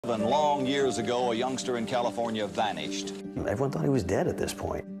Long years ago, a youngster in California vanished. Everyone thought he was dead at this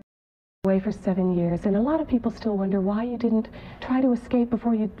point. Away for 7 years, and a lot of people still wonder why you didn't try to escape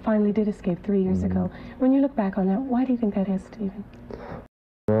before you finally did escape 3 years ago. When you look back on that, why do you think that is, Stephen?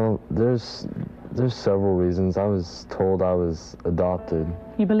 Well, there's several reasons. I was told I was adopted.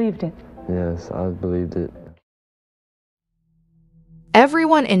 You believed it? Yes, I believed it.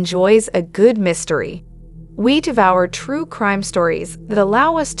 Everyone enjoys a good mystery. We devour true crime stories that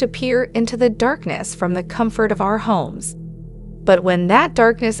allow us to peer into the darkness from the comfort of our homes. But when that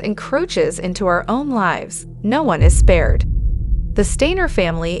darkness encroaches into our own lives, no one is spared. The Stayner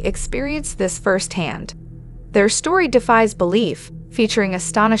family experienced this firsthand. Their story defies belief, featuring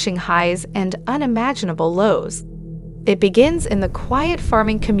astonishing highs and unimaginable lows. It begins in the quiet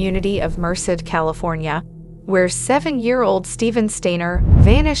farming community of Merced, California, where 7-year-old Stephen Stayner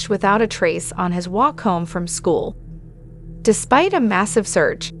vanished without a trace on his walk home from school. Despite a massive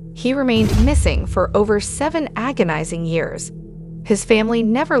search, he remained missing for over 7 agonizing years. His family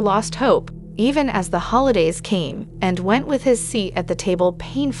never lost hope, even as the holidays came and went with his seat at the table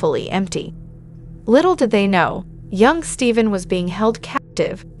painfully empty. Little did they know, young Stephen was being held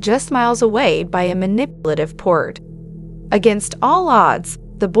captive just miles away by a manipulative port. Against all odds,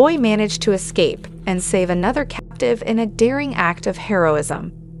 the boy managed to escape and save another captive in a daring act of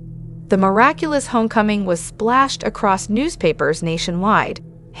heroism. The miraculous homecoming was splashed across newspapers nationwide,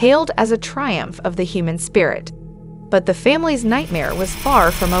 hailed as a triumph of the human spirit. But the family's nightmare was far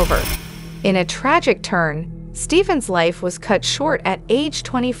from over. In a tragic turn, Stephen's life was cut short at age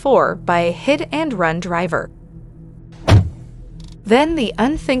 24 by a hit-and-run driver. Then the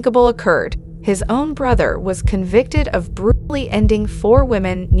unthinkable occurred. His own brother was convicted of brutally ending 4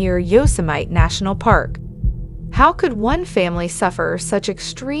 women near Yosemite National Park. How could one family suffer such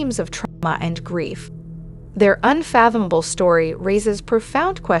extremes of trauma and grief? Their unfathomable story raises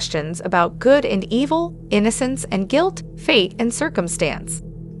profound questions about good and evil, innocence and guilt, fate and circumstance.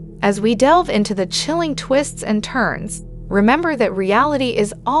 As we delve into the chilling twists and turns, remember that reality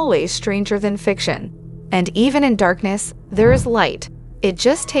is always stranger than fiction. And even in darkness, there is light. It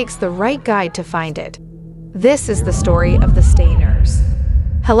just takes the right guide to find it. This is the story of the Stayners.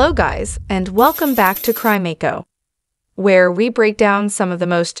 Hello guys, and welcome back to Crimeco, where we break down some of the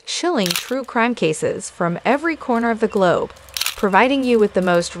most chilling true crime cases from every corner of the globe, providing you with the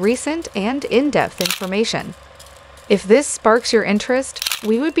most recent and in-depth information. If this sparks your interest,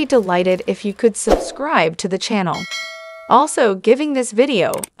 we would be delighted if you could subscribe to the channel. Also, giving this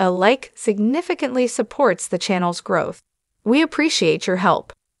video a like significantly supports the channel's growth. We appreciate your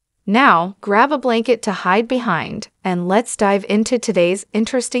help. Now, grab a blanket to hide behind, and let's dive into today's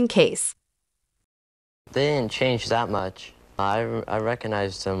interesting case. They didn't change that much. I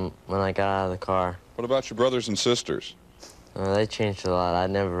recognized them when I got out of the car. What about your brothers and sisters? They changed a lot. I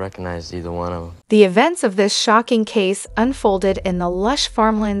never recognized either one of them. The events of this shocking case unfolded in the lush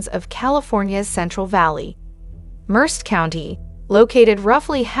farmlands of California's Central Valley. Merced County, located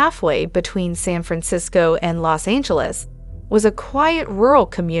roughly halfway between San Francisco and Los Angeles, was a quiet rural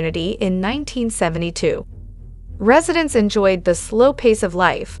community in 1972. Residents enjoyed the slow pace of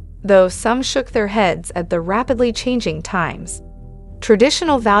life, though some shook their heads at the rapidly changing times.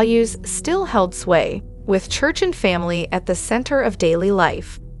 Traditional values still held sway, with church and family at the center of daily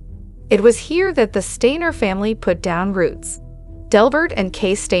life. It was here that the Stayner family put down roots. Delbert and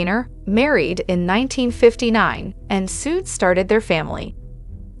Kay Stayner married in 1959 and soon started their family.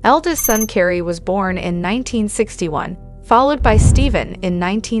 Eldest son Carrie was born in 1961, followed by Stephen in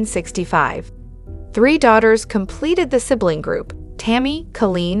 1965. 3 daughters completed the sibling group, Tammy,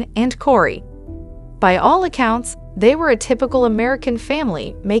 Colleen, and Corey. By all accounts, they were a typical American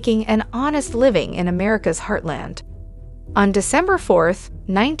family making an honest living in America's heartland. On December 4th,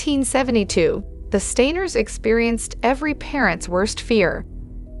 1972, the Stayners experienced every parent's worst fear.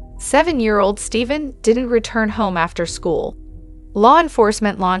 7-year-old Stephen didn't return home after school. Law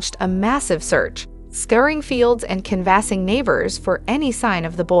enforcement launched a massive search, scouring fields and canvassing neighbors for any sign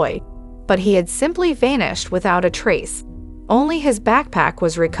of the boy, but he had simply vanished without a trace. Only his backpack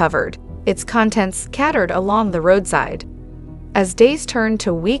was recovered, its contents scattered along the roadside. As days turned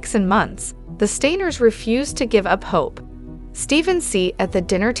to weeks and months, the Stayners refused to give up hope. Stephen's seat at the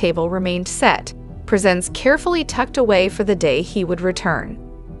dinner table remained set, presents carefully tucked away for the day he would return.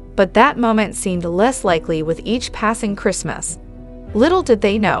 But that moment seemed less likely with each passing Christmas. Little did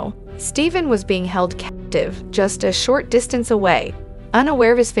they know, Stephen was being held captive just a short distance away,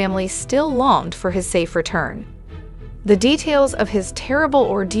 unaware his family still longed for his safe return. The details of his terrible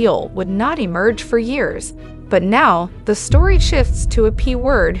ordeal would not emerge for years, but now the story shifts to a P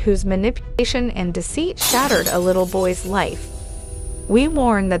word whose manipulation and deceit shattered a little boy's life. We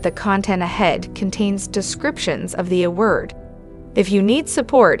warn that the content ahead contains descriptions of the word. If you need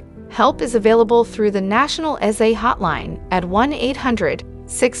support, help is available through the National SA Hotline at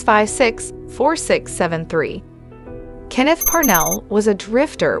 1-800-656-4673. Kenneth Parnell was a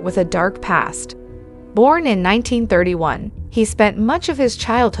drifter with a dark past. Born in 1931, he spent much of his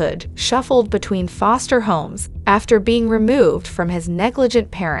childhood shuffled between foster homes after being removed from his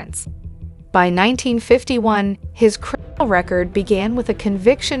negligent parents. By 1951, his criminal record began with a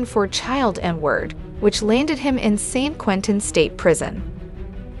conviction for child N-word, which landed him in San Quentin State Prison.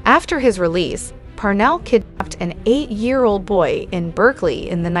 After his release, Parnell kidnapped an 8-year-old boy in Berkeley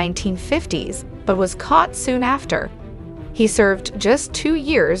in the 1950s, but was caught soon after. He served just 2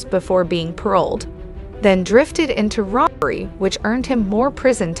 years before being paroled, then drifted into robbery, which earned him more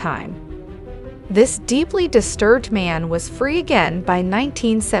prison time. This deeply disturbed man was free again by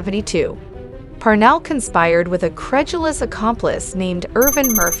 1972. Parnell conspired with a credulous accomplice named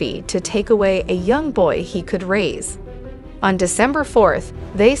Irvin Murphy to take away a young boy he could raise. On December 4th,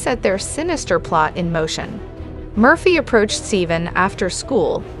 they set their sinister plot in motion. Murphy approached Stephen after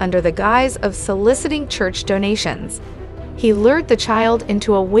school under the guise of soliciting church donations. He lured the child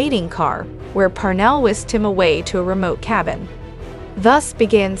into a waiting car, where Parnell whisked him away to a remote cabin. Thus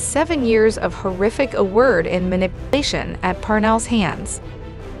began 7 years of horrific word and manipulation at Parnell's hands.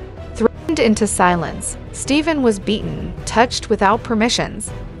 Threatened into silence, Stephen was beaten, touched without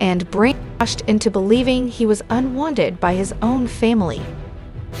permissions, and brainwashed into believing he was unwanted by his own family.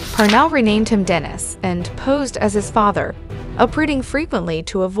 Parnell renamed him Dennis and posed as his father, uprooting frequently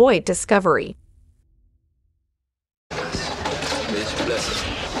to avoid discovery.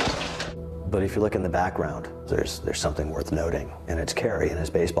 But if you look in the background, there's something worth noting, and it's Carrie in his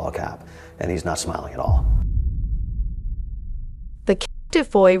baseball cap, and he's not smiling at all. The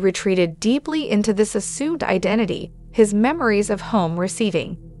captive boy retreated deeply into this assumed identity, his memories of home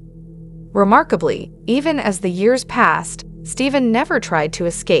receding. Remarkably, even as the years passed, Stephen never tried to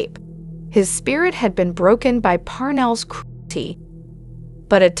escape. His spirit had been broken by Parnell's cruelty.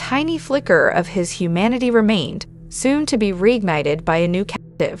 But a tiny flicker of his humanity remained, soon to be reignited by a new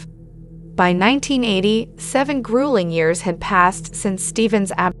captive. By 1980, 7 grueling years had passed since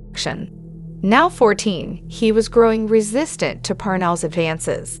Stephen's abduction. Now 14, he was growing resistant to Parnell's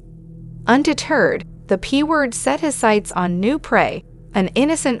advances. Undeterred, the P-word set his sights on new prey, an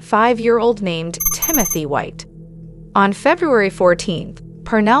innocent 5-year-old named Timothy White. On February 14th,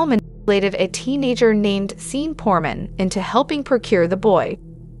 Parnell manipulated a teenager named Sean Porman into helping procure the boy.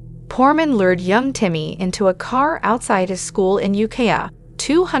 Porman lured young Timmy into a car outside his school in Ukiah,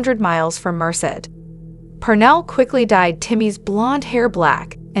 200 miles from Merced. Parnell quickly dyed Timmy's blonde hair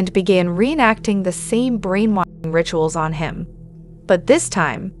black and began reenacting the same brainwashing rituals on him. But this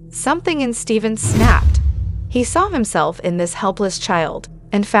time, something in Stephen snapped. He saw himself in this helpless child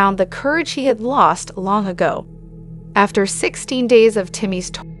and found the courage he had lost long ago. After 16 days of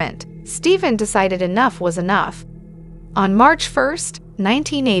Timmy's torment, Stephen decided enough was enough. On March 1st,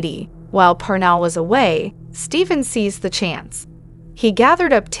 1980, while Parnell was away, Stephen seized the chance. He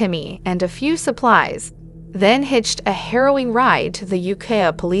gathered up Timmy and a few supplies, then hitched a harrowing ride to the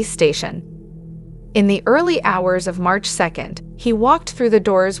Ukiah police station. In the early hours of March 2nd, he walked through the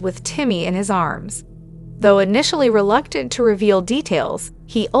doors with Timmy in his arms. Though initially reluctant to reveal details,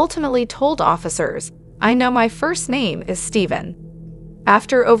 he ultimately told officers, "I know my first name is Stephen."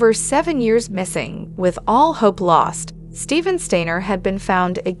 After over 7 years missing, with all hope lost, Stephen Stayner had been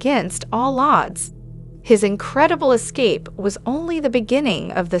found against all odds. His incredible escape was only the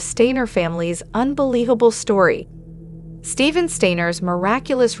beginning of the Stayner family's unbelievable story. Stephen Stayner's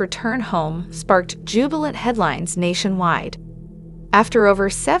miraculous return home sparked jubilant headlines nationwide. After over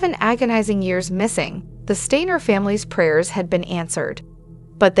 7 agonizing years missing, the Stayner family's prayers had been answered.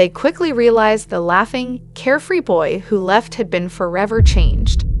 But they quickly realized the laughing, carefree boy who left had been forever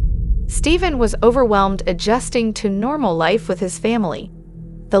changed. Stephen was overwhelmed adjusting to normal life with his family.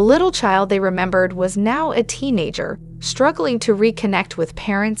 The little child they remembered was now a teenager, struggling to reconnect with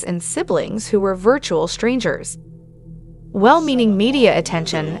parents and siblings who were virtual strangers. Well-meaning media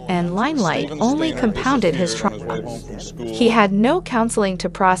attention and limelight only compounded his trauma. He had no counseling to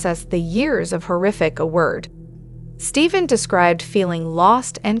process the years of horrific word. Stephen described feeling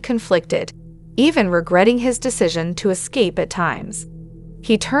lost and conflicted, even regretting his decision to escape at times.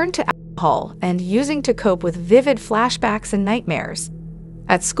 He turned to alcohol and using to cope with vivid flashbacks and nightmares.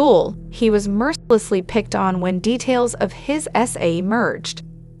 At school, he was mercilessly picked on when details of his SA emerged.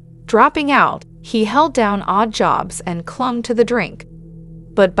 Dropping out, he held down odd jobs and clung to the drink.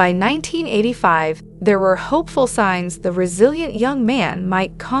 But by 1985, there were hopeful signs the resilient young man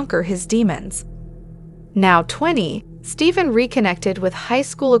might conquer his demons. Now 20, Stephen reconnected with high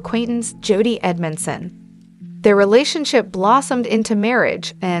school acquaintance Jody Edmondson. Their relationship blossomed into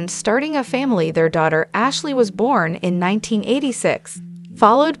marriage, and starting a family, their daughter Ashley was born in 1986,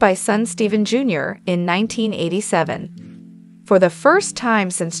 followed by son Stephen Jr. in 1987. For the first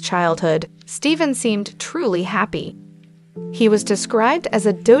time since childhood, Stephen seemed truly happy. He was described as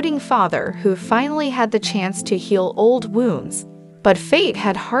a doting father who finally had the chance to heal old wounds, but fate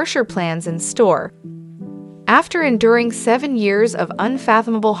had harsher plans in store. After enduring 7 years of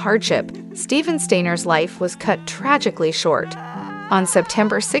unfathomable hardship, Stephen Stayner's life was cut tragically short. On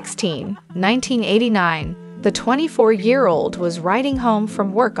September 16, 1989, the 24-year-old was riding home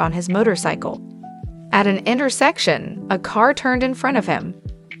from work on his motorcycle. At an intersection, a car turned in front of him.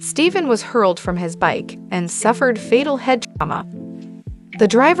 Stephen was hurled from his bike and suffered fatal head trauma. The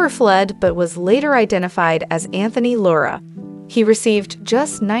driver fled but was later identified as Anthony Lura. He received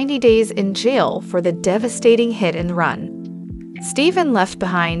just 90 days in jail for the devastating hit and run. Stephen left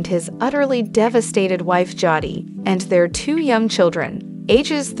behind his utterly devastated wife Jody and their 2 young children,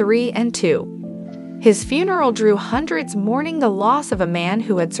 ages 3 and 2. His funeral drew hundreds mourning the loss of a man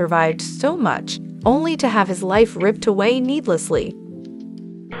who had survived so much, only to have his life ripped away needlessly.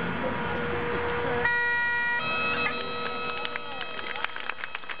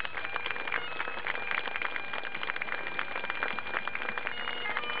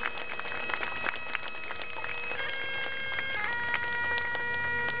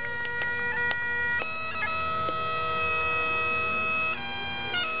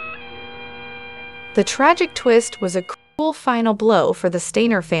 The tragic twist was a cruel final blow for the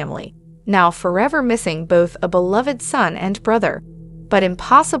Stayner family, now forever missing both a beloved son and brother. But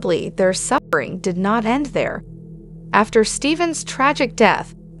impossibly, their suffering did not end there. After Stephen's tragic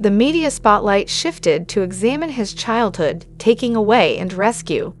death, the media spotlight shifted to examine his childhood, taking away and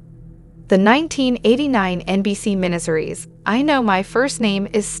rescue. The 1989 NBC miniseries, I Know My First Name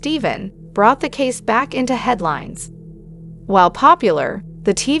is Stephen, brought the case back into headlines. While popular,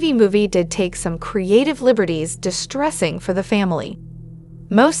 the TV movie did take some creative liberties distressing for the family.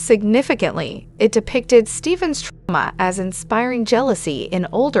 Most significantly, it depicted Stephen's trauma as inspiring jealousy in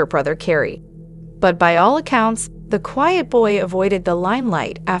older brother Kerry. But by all accounts, the quiet boy avoided the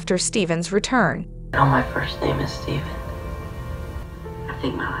limelight after Stephen's return. Oh, my first name is Stephen. I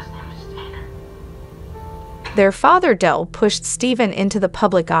think my last name is Stayner. Their father Dell pushed Stephen into the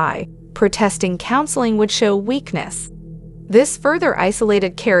public eye, protesting counseling would show weakness. This further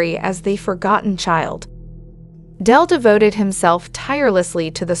isolated Kerry as the forgotten child. Dell devoted himself tirelessly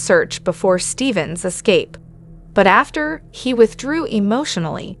to the search before Stephen's escape. But after, he withdrew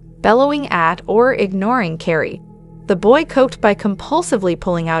emotionally, bellowing at or ignoring Kerry. The boy coped by compulsively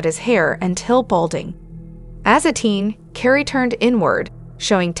pulling out his hair until balding. As a teen, Kerry turned inward,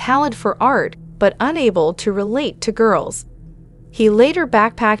 showing talent for art but unable to relate to girls. He later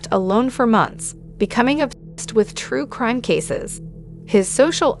backpacked alone for months, becoming obsessed with true crime cases. His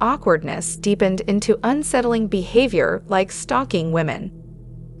social awkwardness deepened into unsettling behavior like stalking women.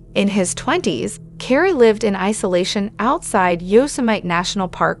 In his 20s, Kerry lived in isolation outside Yosemite National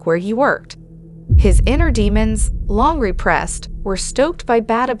Park where he worked. His inner demons, long repressed, were stoked by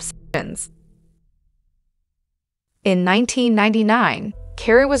bad obsessions. In 1999,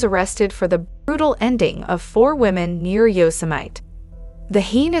 Kerry was arrested for the brutal ending of 4 women near Yosemite. The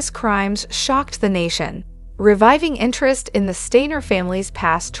heinous crimes shocked the nation, reviving interest in the Stayner family's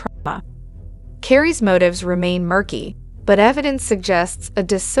past trauma. Kerry's motives remain murky, but evidence suggests a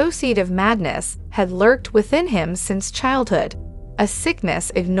dissociative madness had lurked within him since childhood, a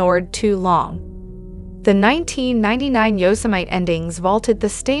sickness ignored too long. The 1999 Yosemite endings vaulted the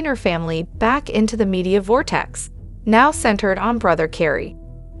Stayner family back into the media vortex, now centered on brother Kerry.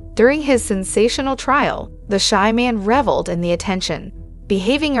 During his sensational trial, the shy man reveled in the attention,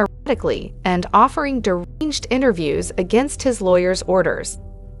 behaving erratically and offering deranged interviews against his lawyer's orders.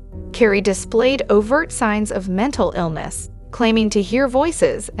 Kerry displayed overt signs of mental illness, claiming to hear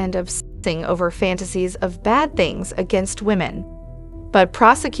voices and obsessing over fantasies of bad things against women. But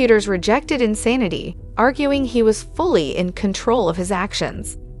prosecutors rejected insanity, arguing he was fully in control of his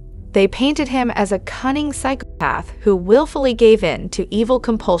actions. They painted him as a cunning psychopath who willfully gave in to evil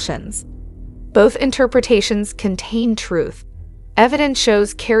compulsions. Both interpretations contain truth. Evidence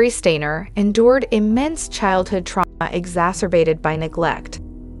shows Kerry Stayner endured immense childhood trauma exacerbated by neglect.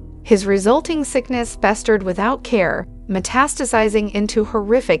 His resulting sickness festered without care, metastasizing into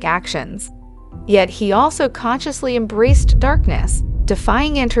horrific actions. Yet he also consciously embraced darkness,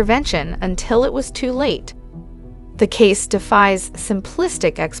 defying intervention until it was too late. The case defies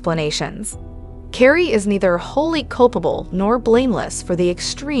simplistic explanations. Kerry is neither wholly culpable nor blameless for the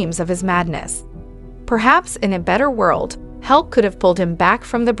extremes of his madness. Perhaps in a better world, help could have pulled him back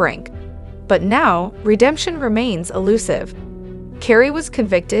from the brink. But now, redemption remains elusive. Cary was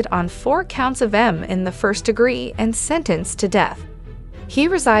convicted on 4 counts of M in the first degree and sentenced to death. He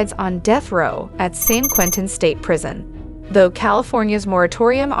resides on death row at San Quentin State Prison, though California's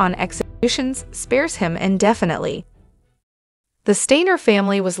moratorium on executions spares him indefinitely. The Stayner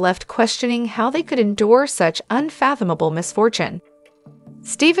family was left questioning how they could endure such unfathomable misfortune.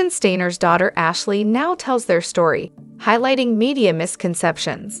 Stephen Stayner's daughter Ashley now tells their story, highlighting media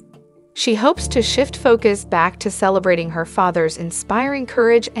misconceptions. She hopes to shift focus back to celebrating her father's inspiring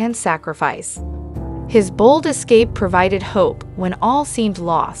courage and sacrifice. His bold escape provided hope when all seemed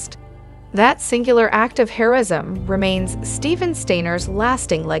lost. That singular act of heroism remains Stephen Stayner's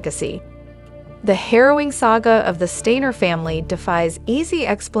lasting legacy. The harrowing saga of the Stayner family defies easy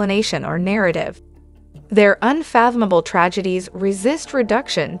explanation or narrative. Their unfathomable tragedies resist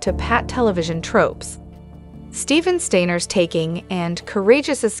reduction to pat television tropes. Stephen Stayner's taking and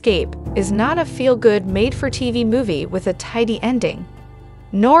courageous escape is not a feel-good made-for-TV movie with a tidy ending.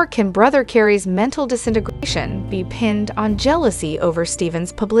 Nor can brother Cary's mental disintegration be pinned on jealousy over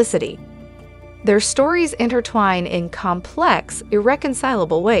Stephen's publicity. Their stories intertwine in complex,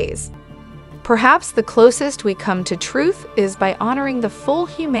 irreconcilable ways. Perhaps the closest we come to truth is by honoring the full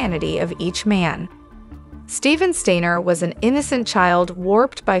humanity of each man. Stephen Stayner was an innocent child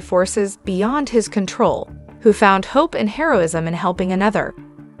warped by forces beyond his control, who found hope and heroism in helping another.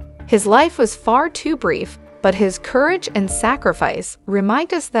 His life was far too brief, but his courage and sacrifice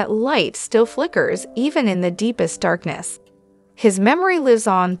remind us that light still flickers even in the deepest darkness. His memory lives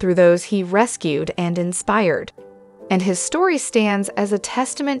on through those he rescued and inspired, and his story stands as a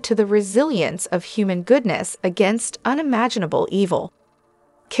testament to the resilience of human goodness against unimaginable evil.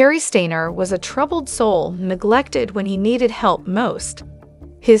 Cary Stayner was a troubled soul neglected when he needed help most.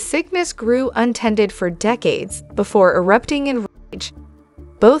 His sickness grew untended for decades before erupting in rage.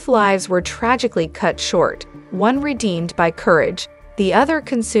 Both lives were tragically cut short, one redeemed by courage, the other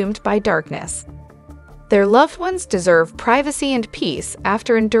consumed by darkness. Their loved ones deserve privacy and peace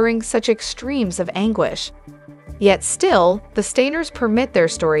after enduring such extremes of anguish. Yet still, the Stayners permit their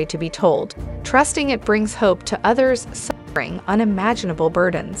story to be told, trusting it brings hope to others suffering unimaginable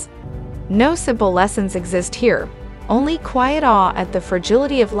burdens. No simple lessons exist here. Only quiet awe at the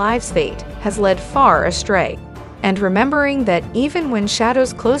fragility of life's fate has led far astray, and remembering that even when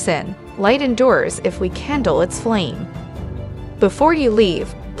shadows close in, light endures if we kindle its flame. Before you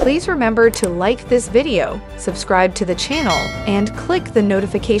leave, please remember to like this video, subscribe to the channel, and click the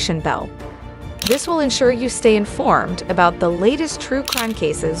notification bell. This will ensure you stay informed about the latest true crime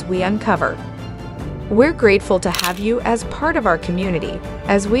cases we uncover. We're grateful to have you as part of our community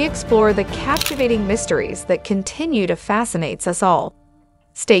as we explore the captivating mysteries that continue to fascinate us all.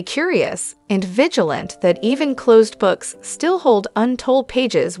 Stay curious and vigilant that even closed books still hold untold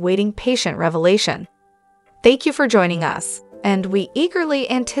pages waiting patient revelation. Thank you for joining us, and we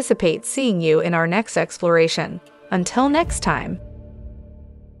eagerly anticipate seeing you in our next exploration. Until next time.